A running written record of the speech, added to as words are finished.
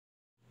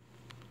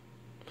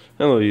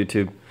Hello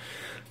YouTube.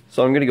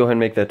 So I'm going to go ahead and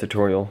make that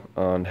tutorial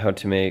on how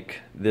to make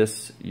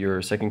this your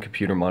second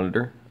computer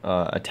monitor,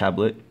 a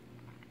tablet.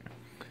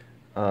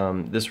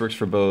 This works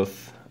for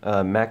both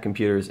Mac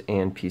computers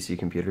and PC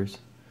computers,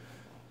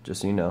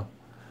 just so you know.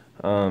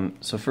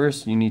 So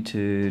first you need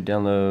to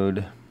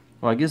download,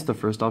 well I guess the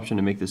first option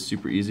to make this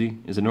super easy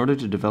is in order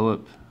to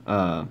develop,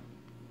 to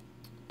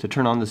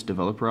turn on this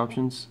developer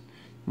options,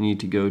 you need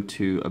to go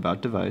to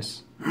About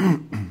Device.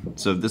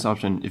 So this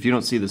option, if you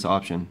don't see this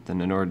option, then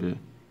in order to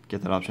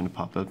get that option to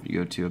pop up, you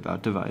go to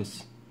About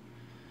Device,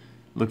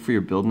 look for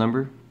your build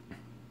number,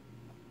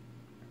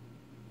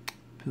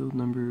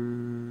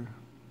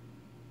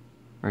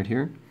 right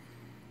here.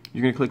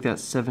 You're going to click that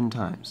 7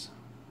 times.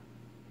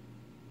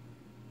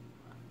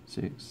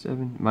 6,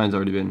 7, mine's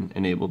already been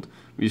enabled.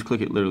 We just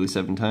click it literally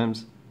 7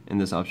 times and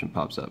this option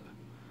pops up.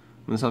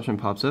 When this option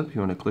pops up,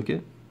 you want to click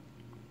it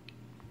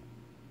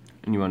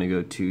and you want to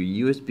go to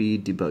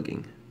USB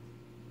Debugging.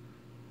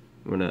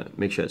 You want to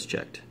make sure it's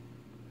checked.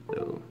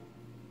 So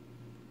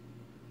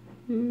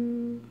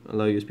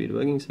allow USB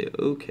debugging, say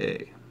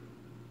OK.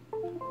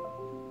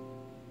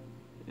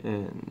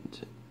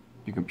 And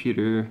your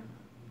computer,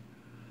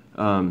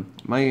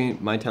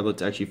 my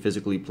tablet's actually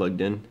physically plugged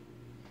in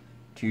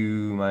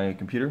to my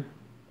computer.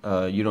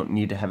 You don't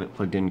need to have it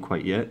plugged in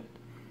quite yet,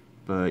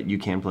 but you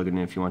can plug it in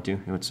if you want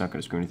to. It's not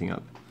going to screw anything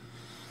up.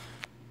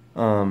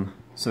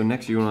 So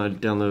next you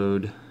want to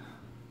download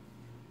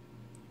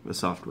the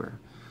software.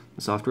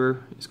 The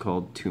software is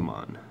called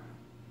twomon.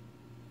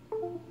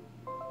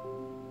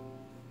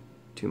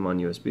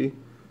 twomon USB.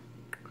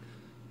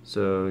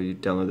 So you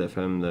download that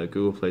from the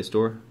Google Play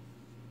Store.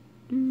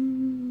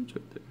 It's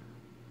right there.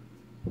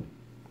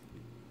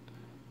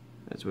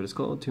 That's what it's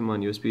called,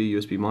 twomon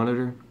USB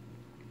monitor.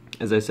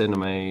 As I said in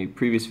my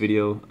previous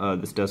video,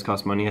 this does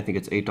cost money. I think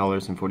it's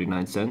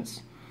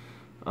 $8.49.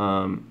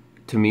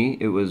 To me,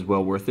 it was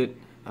well worth it.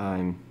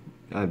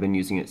 I've been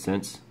using it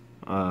since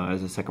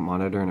as a second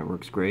monitor, and it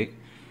works great,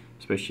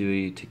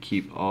 especially to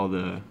keep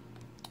my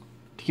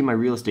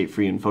real estate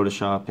free in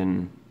Photoshop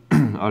and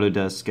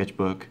Autodesk,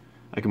 Sketchbook.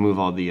 I can move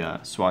all the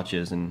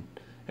swatches and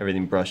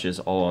everything, brushes,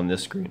 all on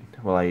this screen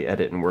while I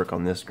edit and work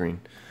on this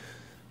screen.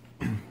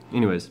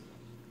 Anyways,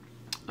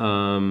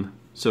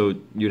 so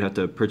you'd have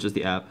to purchase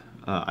the app.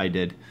 I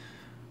did.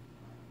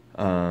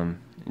 And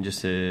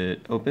just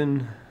hit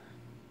open.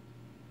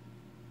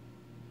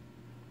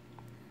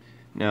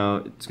 Now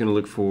it's going to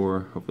look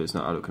for, hopefully it's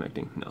not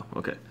auto-connecting. No,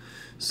 okay.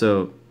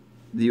 So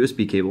the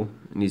USB cable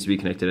needs to be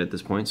connected at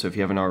this point, so if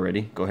you haven't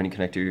already, go ahead and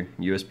connect your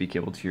USB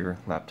cable to your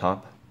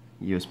laptop.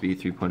 USB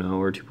 3.0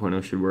 or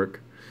 2.0 should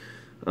work.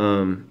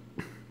 After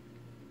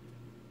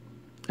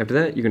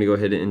that, you're going to go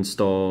ahead and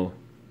install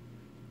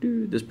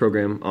this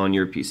program on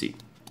your PC.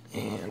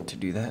 And to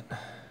do that,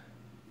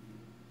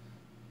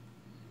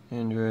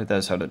 Android,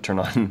 that's how to turn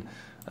on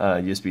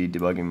USB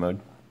debugging mode.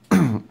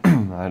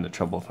 I had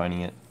trouble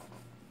finding it.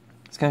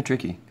 It's kind of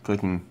tricky,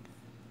 clicking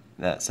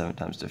that 7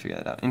 times to figure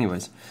that out.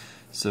 Anyways,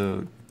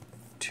 so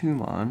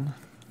twomon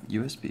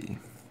USB.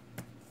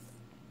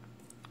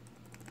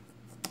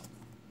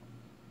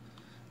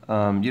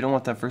 You don't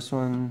want that first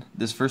one.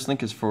 This first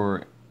link is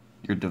for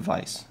your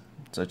device,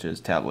 such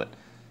as tablet.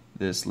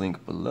 This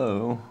link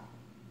below,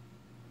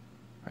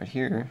 right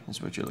here,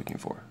 is what you're looking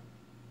for.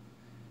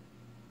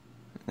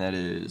 That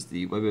is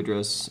the web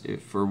address.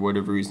 If for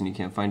whatever reason you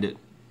can't find it,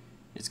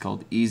 it's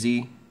called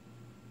easy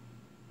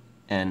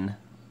N,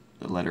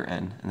 the letter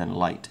N, and then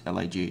light,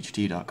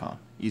 light.com.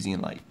 Easy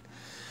and light.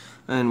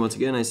 And once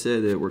again, I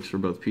said that it works for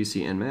both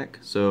PC and Mac.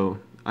 So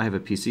I have a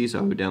PC, so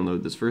I would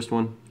download this first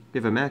one. If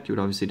you have a Mac, you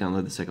would obviously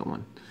download the second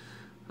one.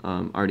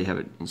 I already have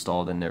it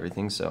installed and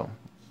everything, so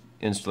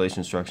installation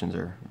instructions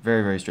are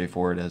very, very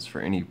straightforward as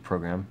for any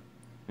program.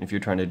 If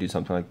you're trying to do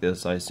something like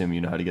this, I assume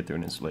you know how to get through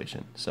an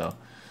installation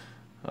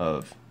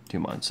of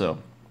twomon. So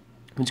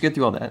once you get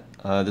through all that,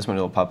 this one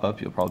will pop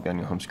up. You'll probably be on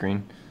your home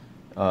screen.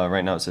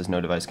 Right now it says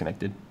no device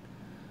connected.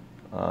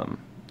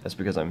 That's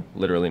because I'm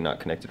literally not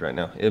connected right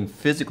now. I'm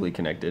physically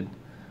connected,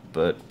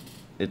 but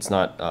it's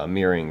not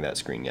mirroring that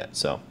screen yet.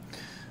 So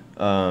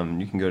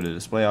you can go to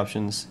display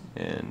options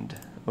and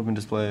open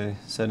display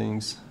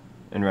settings,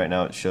 and right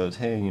now it shows,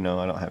 hey, I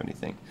don't have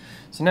anything.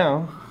 So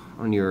now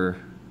on your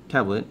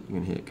tablet you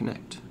can hit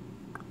connect.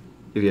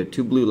 If you have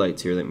 2 blue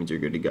lights here, that means you're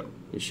good to go.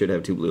 You should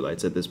have 2 blue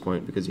lights at this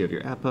point because you have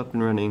your app up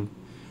and running,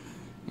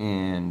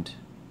 and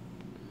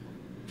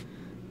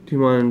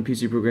twomon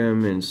PC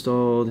program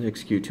installed,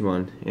 execute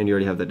twomon, and you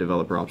already have that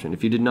developer option.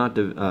 If you did not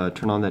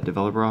turn on that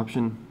developer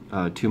option,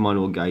 twomon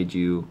will guide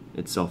you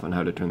itself on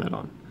how to turn that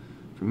on.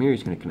 From here,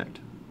 it's going to connect.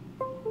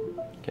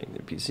 Okay,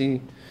 the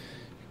PC.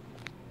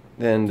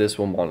 Then this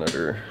will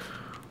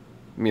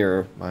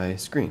mirror my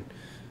screen.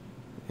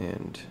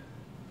 And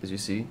as you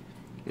see,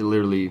 it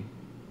literally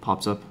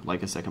pops up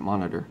like a second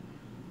monitor.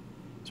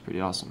 It's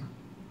pretty awesome.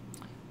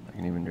 I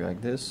can even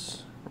drag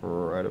this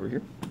right over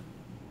here.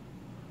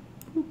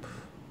 Boop.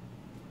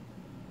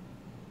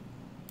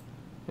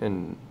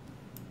 And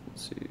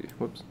let's see,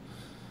 whoops.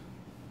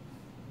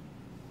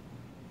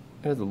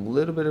 It has a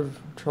little bit of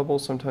trouble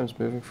sometimes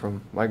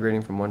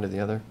migrating from one to the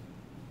other,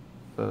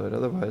 but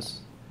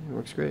otherwise it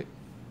works great.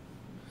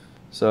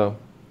 So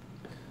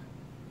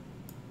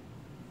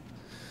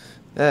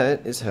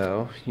that is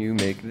how you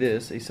make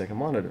this a second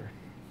monitor.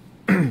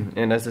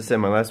 And as I said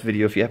in my last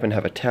video, if you happen to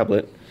have a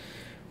tablet,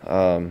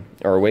 or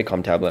a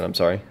Wacom tablet, I'm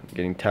sorry, I'm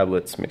getting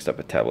tablets mixed up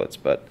with tablets,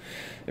 but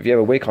if you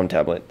have a Wacom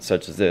tablet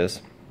such as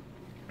this,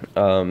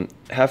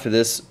 half of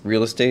this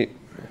real estate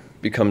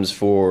becomes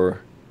for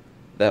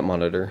that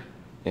monitor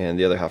and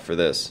the other half for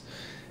this.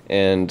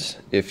 And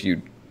if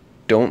you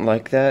don't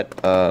like that,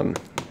 I'm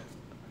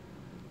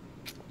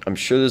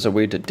sure there's a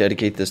way to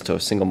dedicate this to a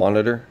single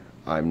monitor.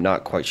 I'm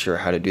not quite sure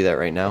how to do that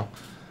right now.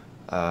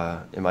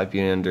 It might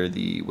be under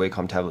the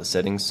Wacom tablet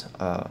settings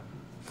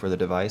for the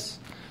device,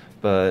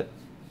 but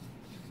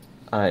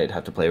I'd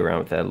have to play around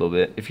with that a little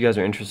bit. If you guys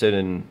are interested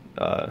in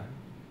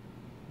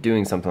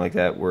doing something like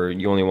that, where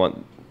you only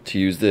want to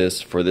use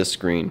this for this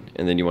screen,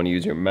 and then you want to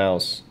use your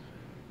mouse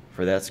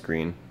for that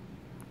screen,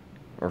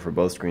 or for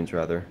both screens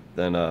rather,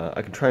 then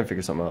I can try and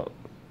figure something out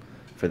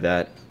for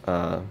that.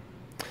 But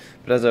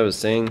as I was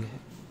saying,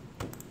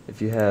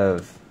 if you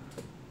have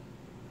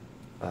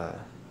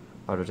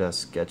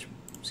Autodesk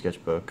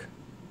Sketchbook,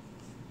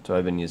 so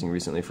I've been using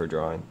recently for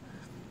drawing.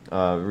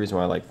 The reason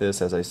why I like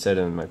this, as I said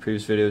in my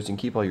previous videos, you can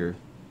keep all your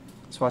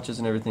swatches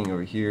and everything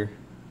over here.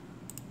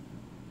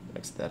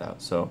 Exit that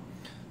out. So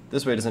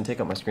this way it doesn't take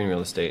up my screen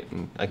real estate,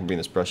 and I can bring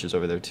this brushes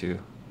over there too.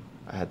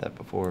 I had that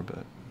before,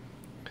 but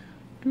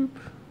doop.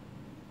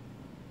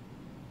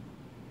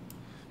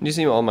 And you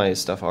see all my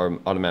stuff are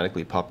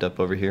automatically popped up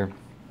over here,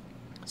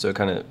 so it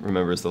kind of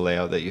remembers the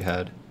layout that you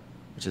had,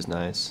 which is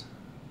nice.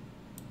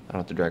 I don't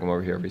have to drag them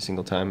over here every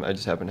single time. I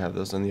just happen to have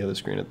those on the other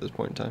screen at this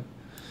point in time.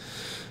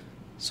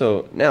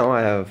 So now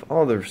I have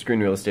all the screen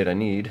real estate I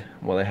need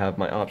while I have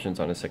my options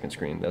on a second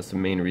screen. That's the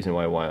main reason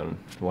why I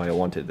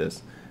wanted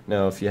this.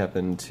 Now if you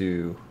happen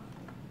to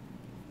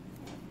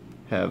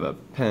have a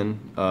pen,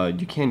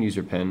 you can use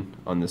your pen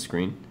on this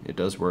screen. It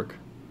does work,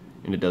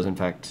 and it does in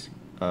fact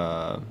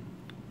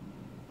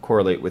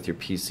correlate with your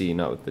PC,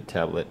 not with the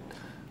tablet.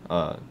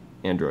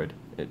 Android,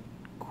 it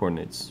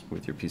coordinates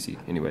with your PC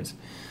anyways.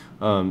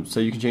 So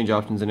you can change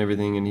options and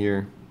everything in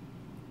here.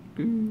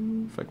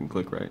 If I can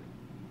click right,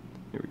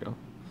 here we go.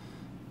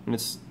 And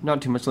it's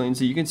not too much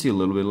latency. You can see a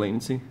little bit of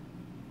latency.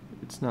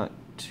 It's not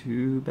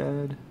too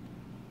bad,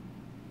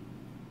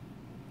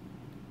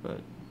 but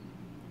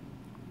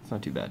it's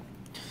not too bad.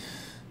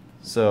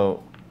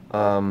 So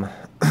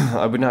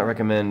I would not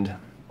recommend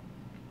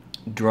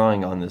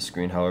drawing on this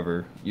screen,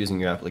 however,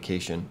 using your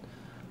application.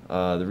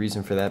 The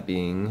reason for that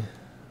being,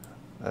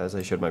 as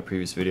I showed in my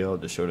previous video, I'll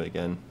just show it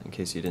again in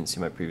case you didn't see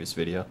my previous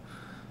video.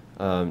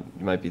 You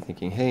might be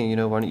thinking, hey, you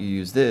know, why don't you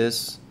use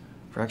this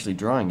for actually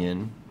drawing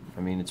in? I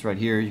mean, it's right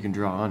here, you can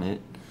draw on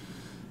it,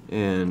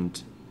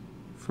 and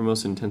for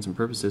most intents and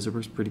purposes it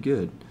works pretty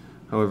good.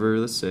 However,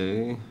 let's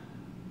say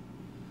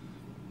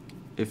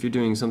if you're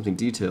doing something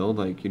detailed,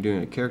 like you're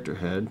doing a character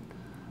head,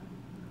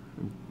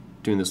 I'm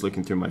doing this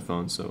looking through my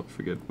phone, so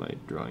forgive my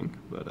drawing,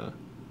 but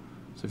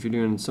so if you're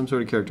doing some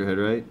sort of character head,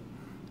 right?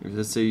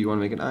 Let's say you want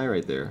to make an eye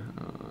right there.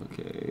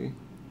 Okay.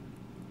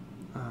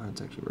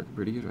 It's actually working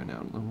pretty good right now. I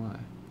don't know why.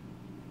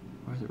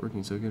 Why is it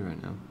working so good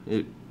right now?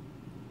 It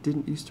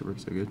didn't used to work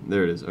so good.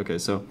 There it is. Okay,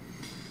 so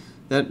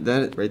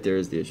that right there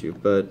is the issue.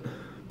 But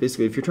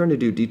basically, if you're trying to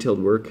do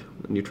detailed work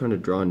and you're trying to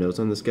draw a nose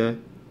on this guy,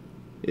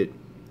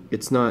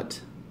 it's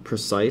not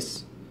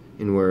precise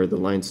in where the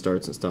line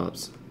starts and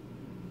stops.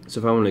 So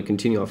if I want to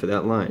continue off of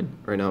that line,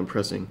 right now I'm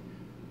pressing,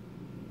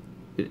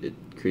 it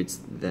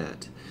creates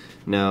that.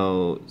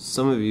 Now,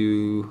 some of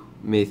you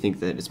may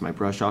think that it's my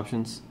brush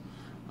options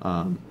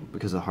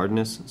because of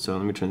hardness, so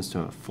let me turn this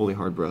to a fully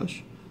hard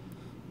brush.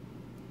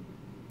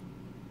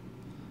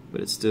 But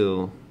it's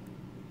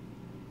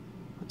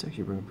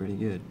actually working pretty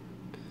good.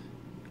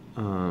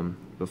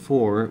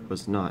 Before, it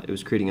was not. It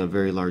was creating a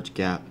very large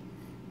gap.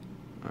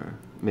 Or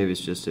maybe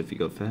it's just if you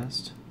go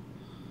fast.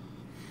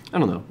 I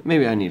don't know.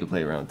 Maybe I need to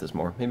play around with this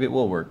more. Maybe it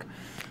will work.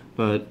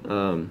 But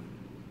I'm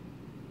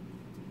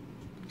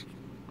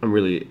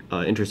really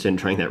interested in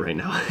trying that right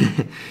now.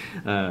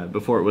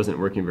 Before it wasn't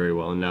working very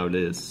well, and now it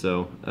is.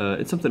 So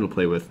it's something to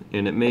play with,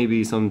 and it may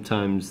be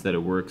sometimes that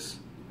it works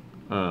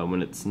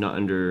when it's not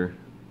under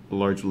a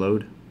large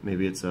load.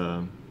 Maybe it's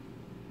I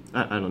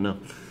don't know.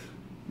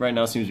 Right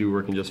now it seems to be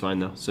working just fine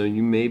though. So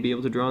you may be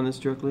able to draw on this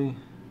directly.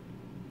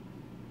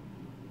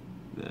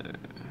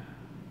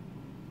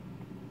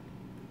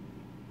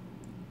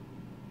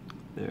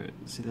 There.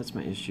 See, that's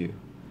my issue.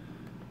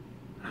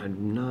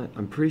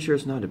 I'm pretty sure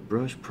it's not a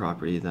brush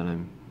property that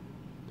I'm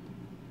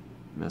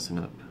messing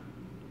up.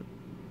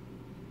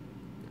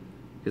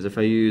 Because if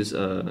I use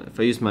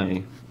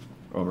my,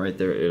 oh, right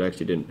there, it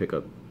actually didn't pick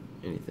up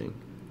anything.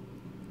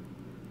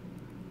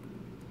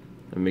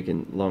 I'm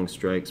making long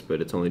strikes,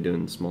 but it's only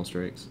doing small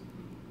strikes.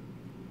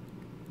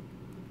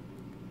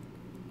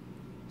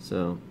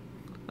 So,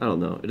 I don't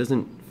know. It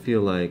doesn't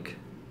feel like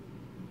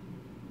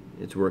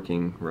it's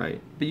working right.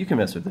 But you can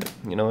mess with it.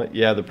 You know what?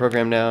 Yeah, the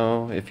program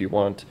now, if you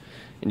want,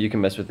 and you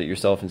can mess with it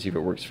yourself and see if it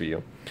works for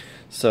you.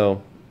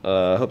 So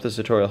I hope this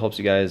tutorial helps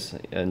you guys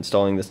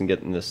installing this and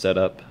getting this set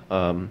up.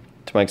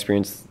 To my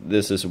experience,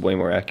 this is way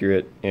more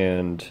accurate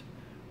and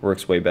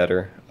works way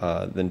better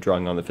than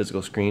drawing on the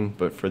physical screen,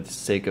 but for the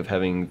sake of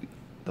having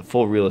the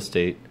full real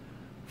estate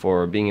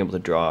for being able to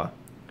draw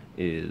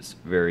is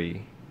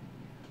very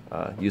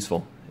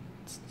useful.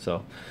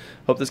 So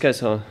hope this guys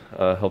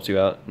helps you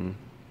out, and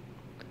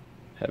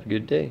have a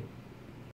good day.